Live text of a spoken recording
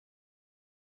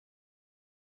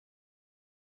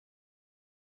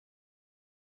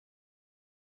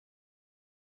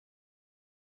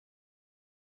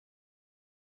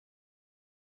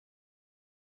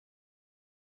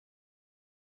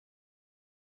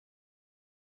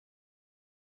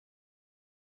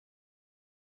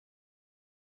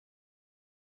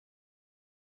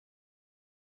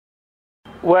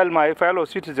Well, my fellow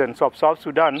citizens of South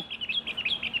Sudan,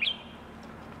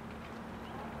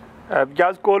 I've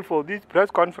just called for this press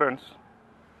conference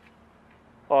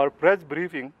or press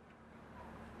briefing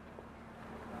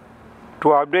to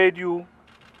update you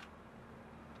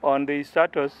on the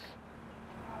status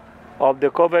of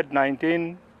the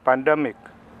COVID-19 pandemic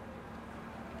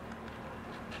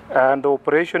and the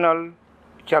operational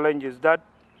challenges that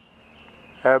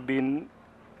have been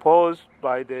posed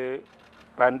by the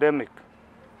pandemic.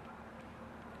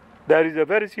 There is a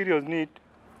very serious need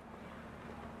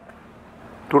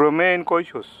to remain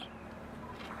cautious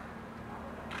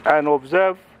and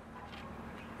observe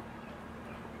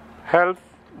health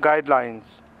guidelines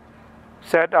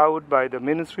set out by the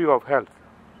Ministry of Health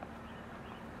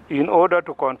in order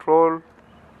to control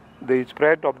the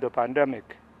spread of the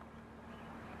pandemic.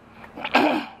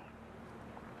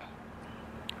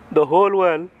 The whole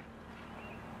world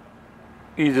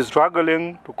is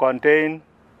struggling to contain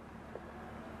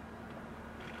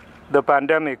the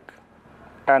pandemic,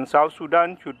 and South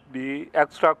Sudan should be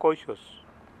extra cautious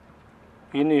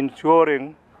in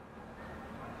ensuring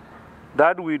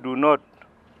that we do not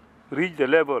reach the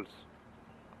levels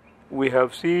we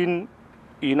have seen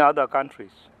in other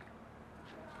countries.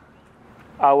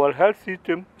 Our health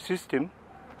system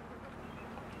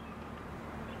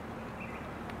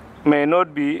may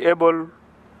not be able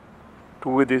to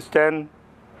withstand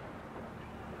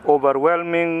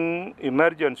overwhelming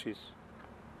emergencies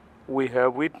we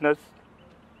have witnessed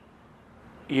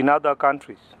in other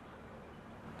countries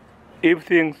if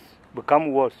things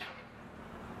become worse.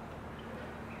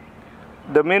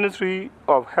 The Ministry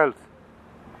of Health,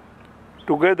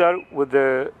 together with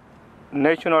the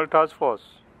National Task Force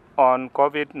on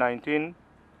COVID-19,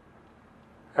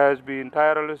 has been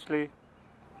tirelessly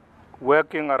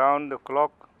working around the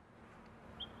clock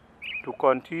to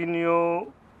continue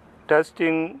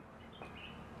testing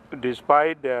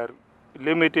despite their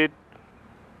limited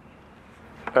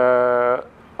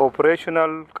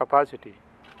operational capacity.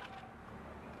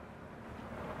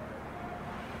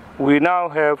 We now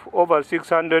have over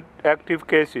 600 active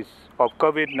cases of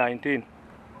COVID-19.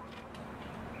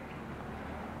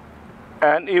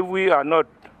 And if we are not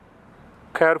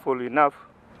careful enough,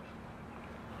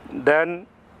 then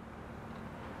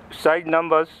such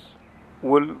numbers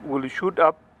will shoot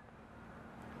up,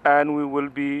 and we will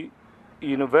be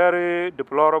in a very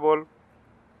deplorable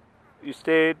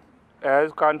state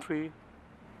as country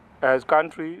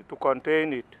to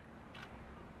contain it.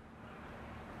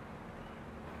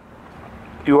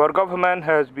 Your government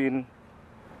has been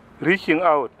reaching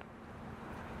out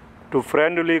to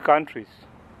friendly countries,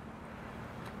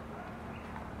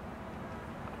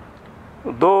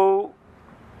 though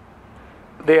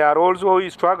they are also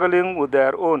struggling with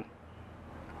their own,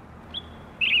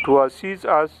 to assist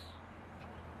us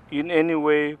in any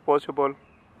way possible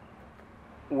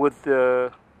with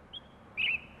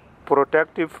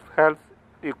protective health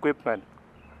equipment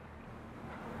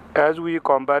as we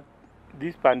combat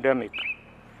this pandemic.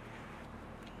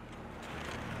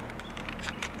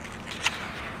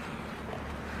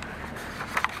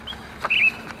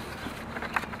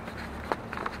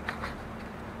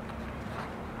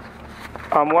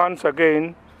 I'm once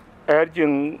again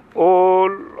urging all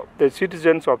the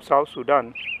citizens of South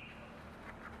Sudan,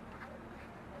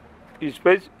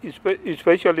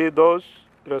 especially those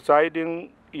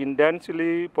residing in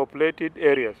densely populated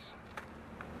areas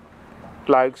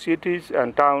like cities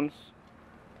and towns,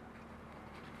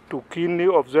 to keenly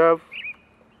observe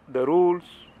the rules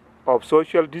of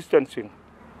social distancing,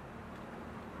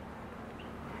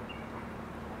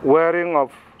 wearing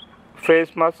of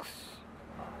face masks,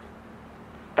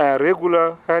 and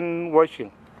regular hand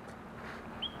washing.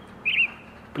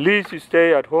 Please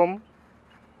stay at home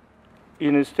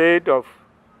instead of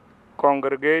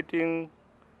congregating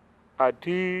at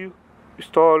tea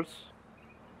stalls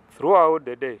throughout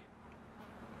the day.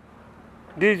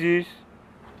 This is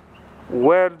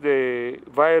where the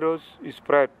virus is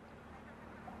spread,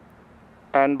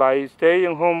 and by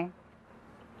staying home,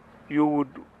 you would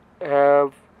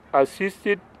have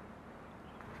assisted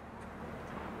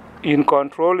in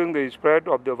controlling the spread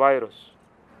of the virus.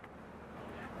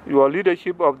 Your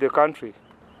leadership of the country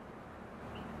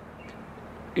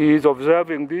is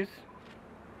observing this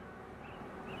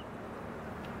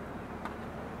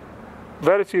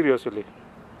very seriously.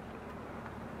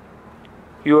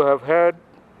 You have heard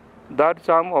that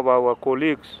some of our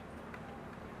colleagues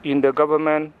in the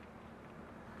government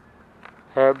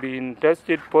have been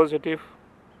tested positive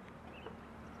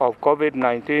of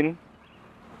COVID-19,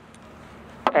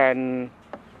 and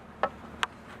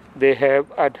they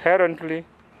have adherently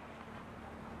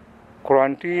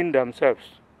quarantined themselves.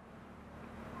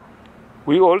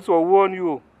 We also warn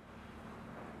you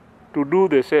to do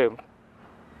the same,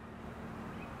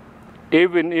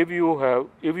 even if you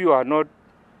are not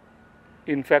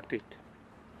infected.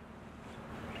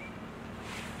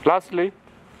 Lastly,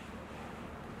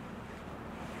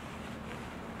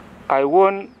 I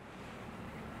want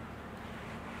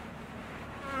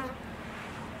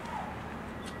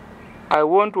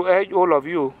to urge all of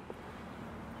you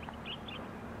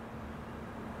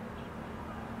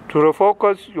to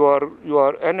refocus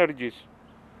your energies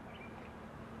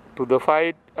to the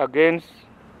fight against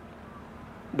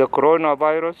the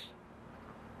coronavirus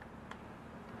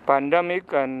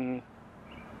pandemic and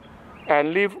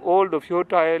leave all the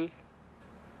futile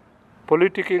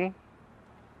politicking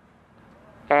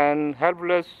and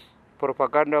helpless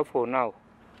propaganda for now.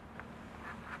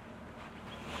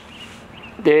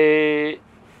 The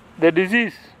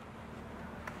disease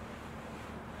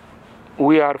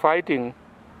we are fighting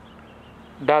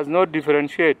does not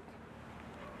differentiate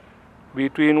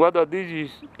between whether this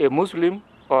is a Muslim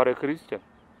or a Christian,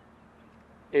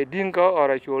 a Dinka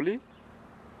or a Choli,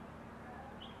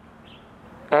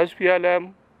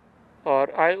 SPLM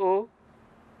or IO,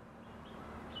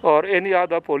 or any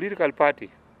other political party.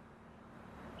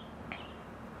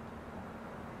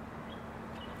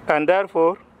 And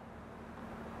therefore,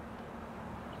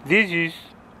 this is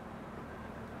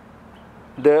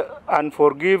the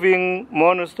unforgiving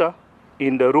monster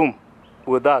in the room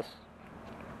with us.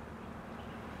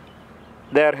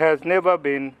 There has never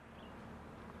been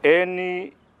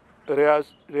any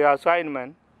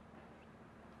reassignment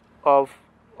of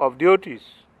duties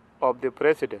of the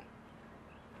president.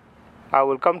 I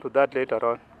will come to that later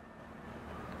on.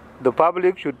 The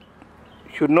public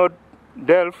should not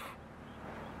delve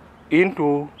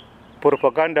into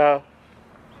propaganda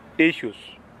issues.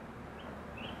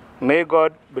 May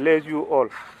God bless you all.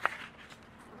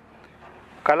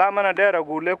 Kalamana dera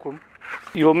gulekum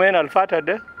yomen alfata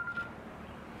de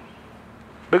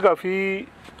biga fi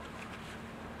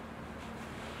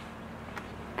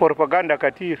propaganda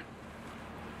katir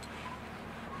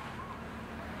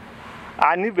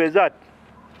ani bezat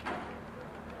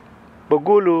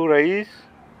bagulu rais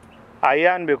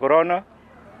ayan be corona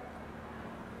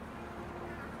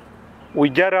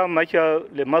وجرى مشى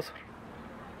لمصر.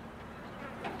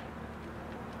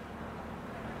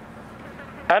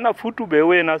 أنا فوتو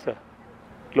بوي ناسا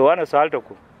لو أنا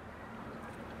سألتكم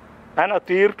أنا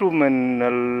طيرت من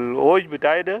الأوج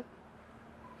بتاعي ده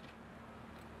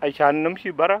عشان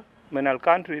نمشي برا من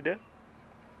الكانتري ده،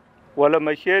 ولا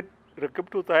مشيت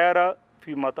ركبت طيارة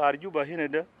في مطار جوبا هنا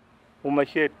ده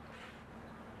ومشيت.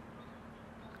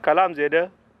 كلام زي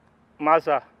ده ما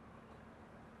صح.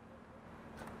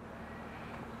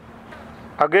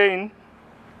 Again,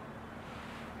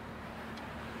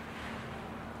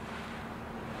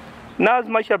 ناس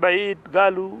مشى بعيد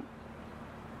قالوا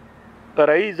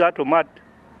رئيس ذاته مات،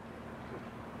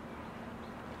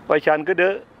 وعشان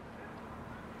كده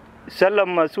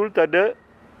سلم السلطة ده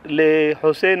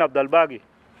لحسين عبد الباقي.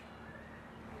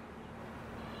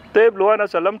 طيب لو أنا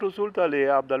سلمت السلطة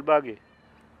لعبد الباقي،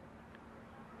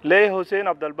 ليه حسين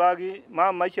عبد الباقي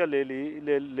ما مشى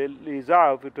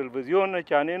لإذاعة في التلفزيون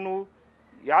عشان إنه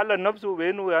يعلن نفسه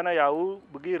بأنه أنا ياهو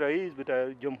بقي رئيس بتاع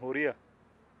الجمهورية؟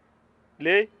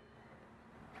 ليه؟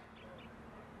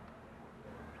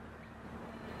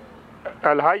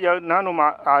 الحاجة نحن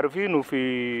عارفينه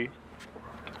في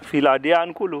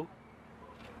الأديان كله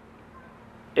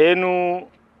إنه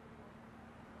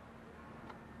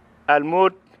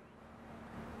الموت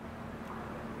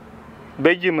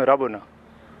بيجي من ربنا،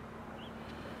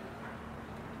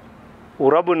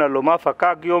 وربنا لو ما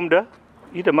فكاك يوم ده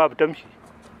إنت ما بتمشي.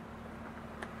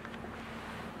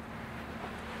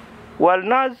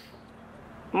 والناس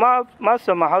ما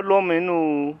سمحوا لهم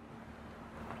إنه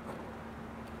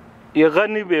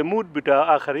يغني بموت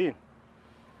بتاع آخرين،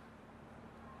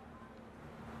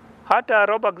 حتى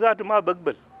ربك ذاته ما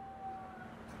بقبل.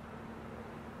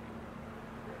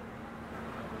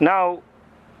 Now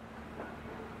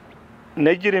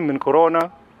نجري من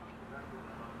كورونا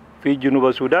في جنوب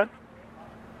السودان،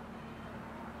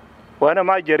 وأنا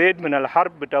ما جريت من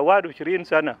الحرب بتاع 21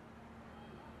 سنة.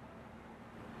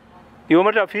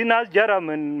 يوم في ناس جرى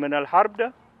من الحرب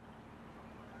ده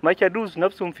ما يدوس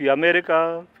نفسهم في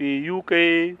أمريكا، في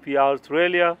يوكي، في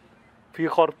أستراليا، في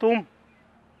خرطوم،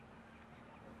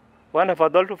 وأنا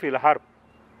فضلت في الحرب.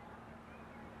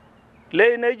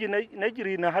 ليه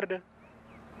نجري نهار ده؟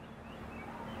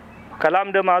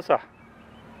 كلام ده ما صح.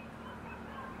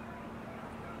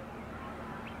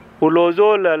 ولو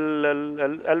زول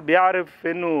اللي بيعرف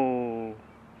إنه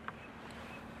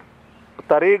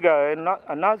طريقة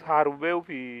الناس حاربوا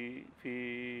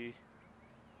في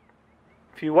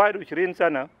في 21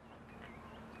 سنة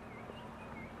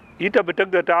أنت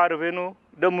بتقدر تعرف إنه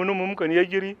ده منو ممكن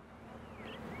يجري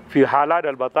في حالات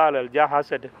البطالة الجا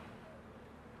حسد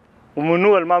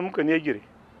ومنو ما ممكن يجري.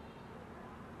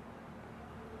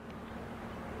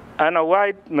 أنا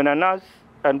واحد من الناس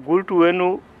أن قلت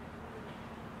إنه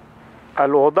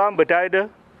الوضام بتاعي ده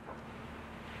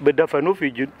بدفنوه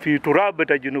في تراب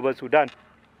بتاع جنوب السودان،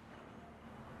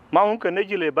 ما ممكن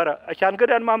نجي لبرا. عشان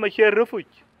كده أنا ما مشيت رفوج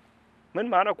من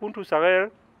ما أنا كنت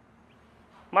صغير،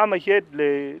 ما مشيت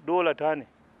لدولة تاني،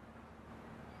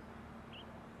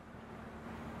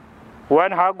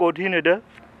 وأنا هقعد هنا ده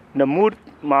نموت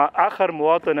مع آخر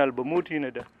مواطن اللي بموت هنا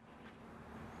ده.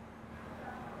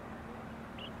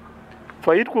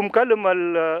 فايدكم كلمة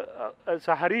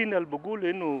السحرين اللي بقول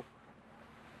إنه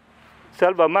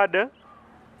سلفا مادة،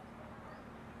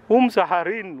 هم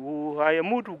سحرين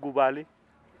وهيموتوا قبالي.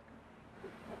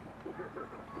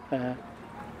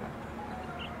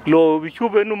 لو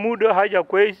بيشوف إنه مو ده حاجة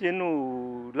كويس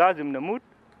إنه لازم نموت،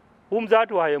 هم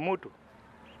ذاته هيموتوا.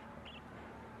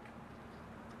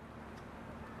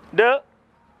 ده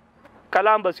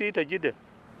كلام بسيط جدا،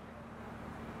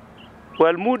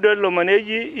 والمود ده لما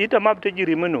نيجي إنت ما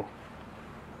بتجري منه.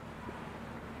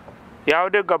 يا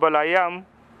ده قبل أيام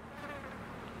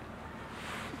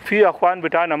في أخوان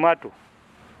بتاعنا ماتوا،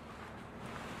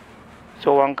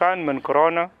 سواء كان من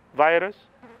كورونا فيروس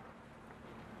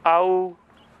أو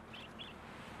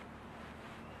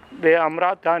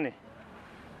بأمراض تانية،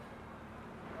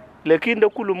 لكن ده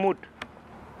كله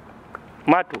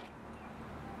ماتوا.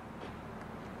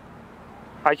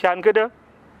 عشان كده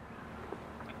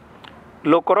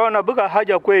لو كورونا بقى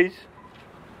حاجة كويس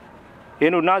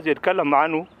إنه الناس يتكلم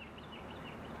عنه،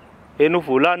 إنه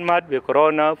فلان مات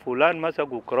بكورونا، فلان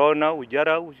مسكوا كورونا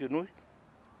وجرى وشنو.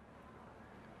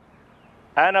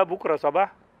 أنا بكرة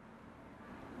صباح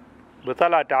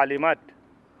بطلع تعليمات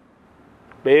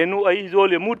بإنه أي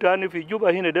زول يموت أنا في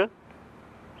جوبا هنا ده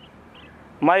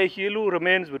ما يشيلوا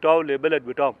رمينز بتاعه لبلد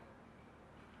بتاعهم،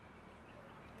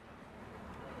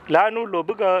 لأنه لو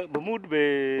بقى بموت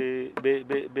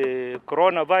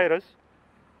بكورونا فيروس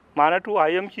معناته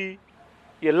هيمشي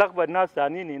يلقب الناس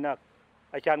ثانيين هناك.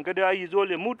 عشان كده أي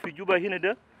زول يموت في جوبا هنا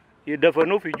ده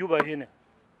يدفنوه في جوبا هنا.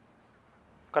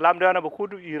 كلام ده أنا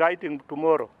بقوله writing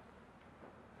tomorrow.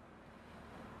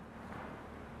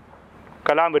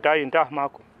 كلام بتاعي انتهى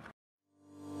معكم.